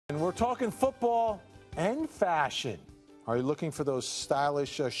And we're talking football and fashion. Are you looking for those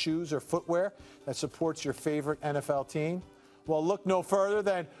stylish shoes or footwear that supports your favorite NFL team? Well, look no further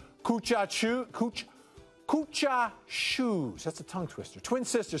than cuce shoes. That's a tongue twister. Twin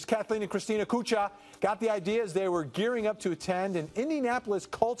sisters, Kathleen and Christina Cuce, got the idea as they were gearing up to attend an Indianapolis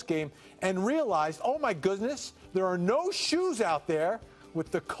Colts game and realized, oh my goodness, there are no shoes out there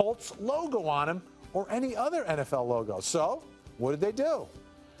with the Colts logo on them or any other NFL logo. So what did they do?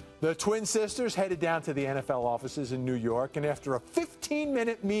 The twin sisters headed down to the NFL offices in New York, and after a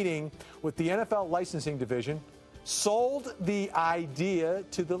 15-minute meeting with the NFL licensing division, sold the idea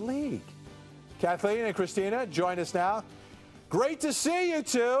to the league. Kathleen and Christina join us now. Great to see you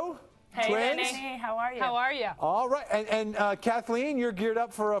two. Hey, twins. Hey, how are you? How are you? All right. And Kathleen, you're geared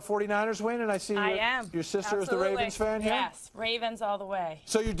up for a 49ers win, and I see your sister Absolutely. is the Ravens fan here? Yes, Ravens all the way.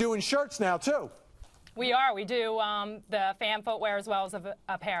 So you're doing shirts now, too? We are. We do the fan footwear as well as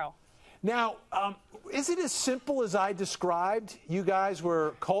apparel. Now, is it as simple as I described? You guys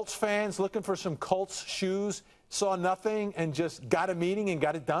were Colts fans looking for some Colts shoes, saw nothing, and just got a meeting and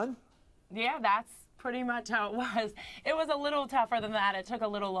got it done? Yeah, that's pretty much how it was. It was a little tougher than that. It took a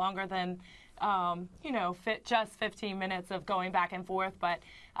little longer than, just 15 minutes of going back and forth. But,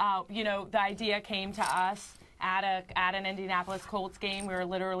 the idea came to us at an Indianapolis Colts game. We were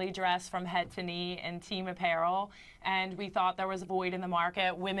literally dressed from head to knee in team apparel, and we thought there was a void in the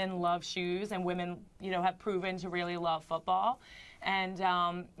market. Women love shoes, and women, have proven to really love football. And,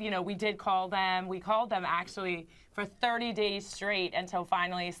 we did call them. We called them actually for 30 days straight until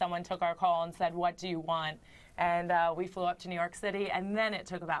finally someone took our call and said, what do you want? And we flew up to New York City, and then it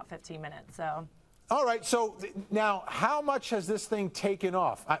took about 15 minutes. So. All right, so now how much has this thing taken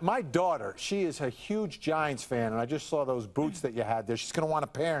off? My daughter, she is a huge Giants fan, and I just saw those boots that you had there. She's going to want a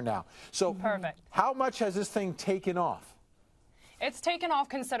pair now. So perfect. How much has this thing taken off? It's taken off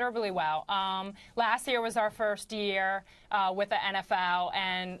considerably well. Last year was our first year with the NFL,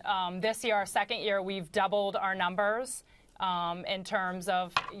 and this year, our second year, we've doubled our numbers in terms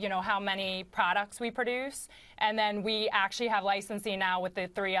of, how many products we produce. And then we actually have licensing now with the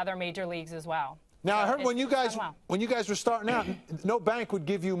 3 other major leagues as well. Now, I heard when you guys were starting out, no bank would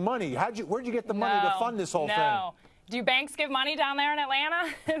give you money. Where'd you get the money to fund this whole thing? No. Do banks give money down there in Atlanta?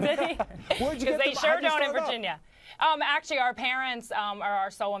 Where'd you get they sure don't in Virginia. Actually, our parents are our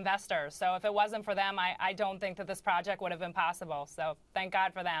sole investors. So if it wasn't for them, I don't think that this project would have been possible. So thank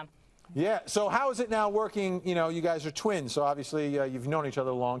God for them. Yeah. So how is it now working? You guys are twins, so obviously you've known each other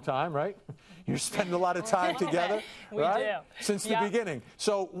a long time, right? You're spending a lot of time together, right? We do. Since the beginning.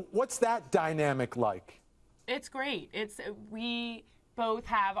 So what's that dynamic like? It's great. We both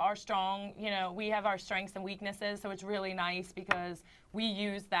have our we have our strengths and weaknesses, so it's really nice because we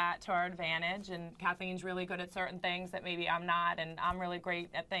use that to our advantage, and Kathleen's really good at certain things that maybe I'm not, and I'm really great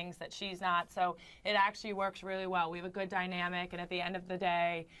at things that she's not, so it actually works really well. We have a good dynamic, and at the end of the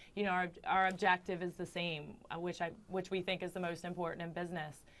day, our objective is the same, which we think is the most important in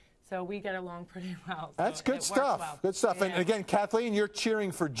business. So we get along pretty well. So that's good stuff. Well. Good stuff. Yeah. And again, Kathleen, you're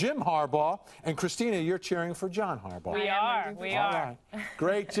cheering for Jim Harbaugh, and Christina, you're cheering for John Harbaugh. We are. We are. All right.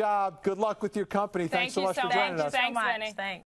 Great job. Good luck with your company. Thanks so much for joining us. Thanks, Vinny. Thanks.